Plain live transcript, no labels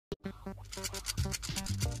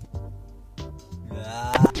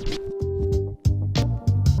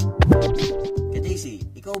Ka-JC,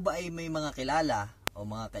 ikaw ba ay may mga kilala o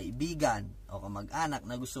mga kaibigan o kamag-anak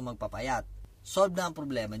na gusto magpapayat? Solve na ang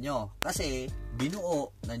problema nyo kasi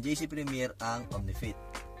binuo ng JC Premier ang Omnifit.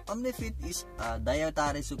 Omnifit is a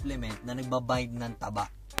dietary supplement na nagbabind ng taba.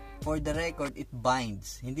 For the record, it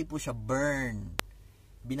binds. Hindi po siya burn.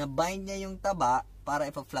 Binabind niya yung taba para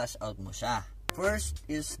ipa-flush out mo siya. First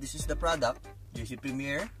is, this is the product, JC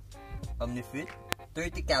Premier, Omnifit,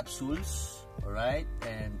 30 capsules, alright,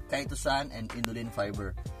 and chitosan and inulin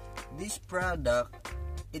fiber. This product,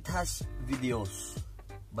 it has videos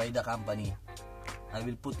by the company. I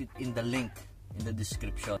will put it in the link in the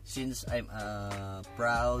description. Since I'm a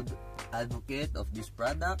proud advocate of this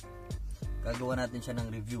product, gagawa natin siya ng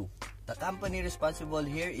review. The company responsible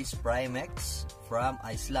here is Primex from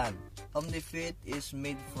Iceland. Omnifit is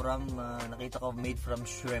made from, nakita ko, made from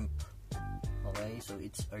shrimp. Okay, so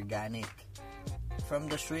it's organic. From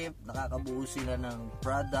the shrimp, nakakabuo sila ng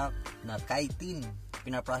product na chitin.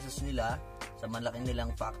 Pinaprocess nila sa malaki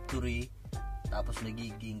nilang factory. Tapos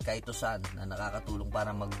nagiging chitosan na nakakatulong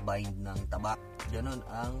para mag-bind ng taba. Ganon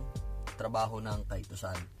ang trabaho ng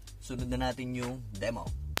chitosan. Sunod na natin yung demo.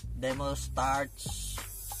 Demo starts.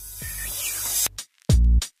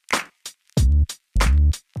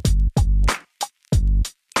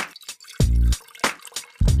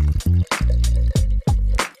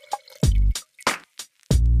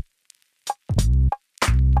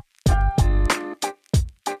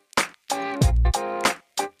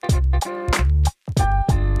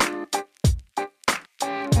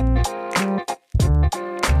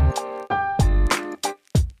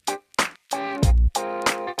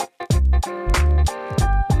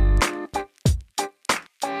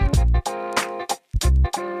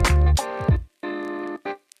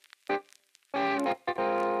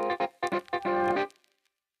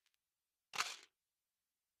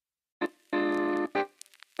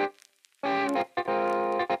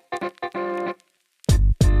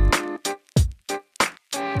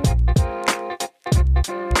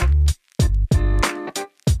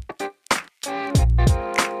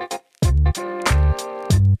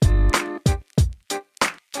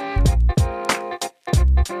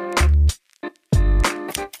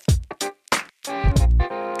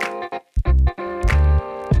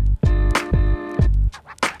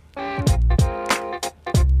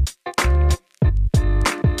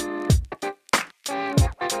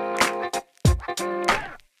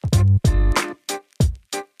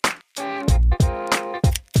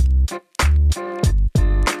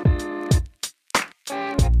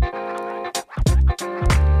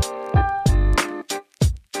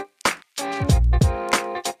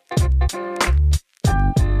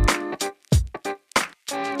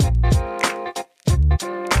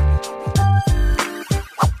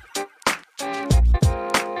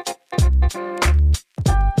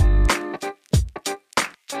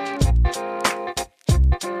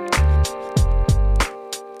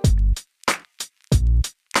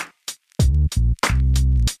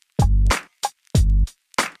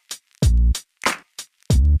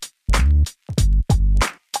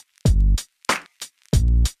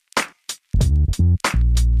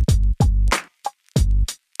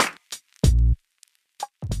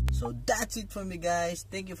 So that's it for me, guys.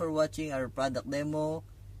 Thank you for watching our product demo.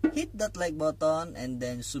 Hit that like button and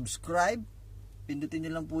then subscribe. Pindutin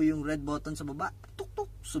nyo lang po yung red button sa baba. Tuk tuk.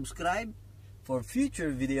 Subscribe for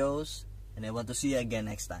future videos. And I want to see you again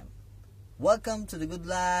next time. Welcome to the good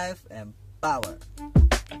life and power.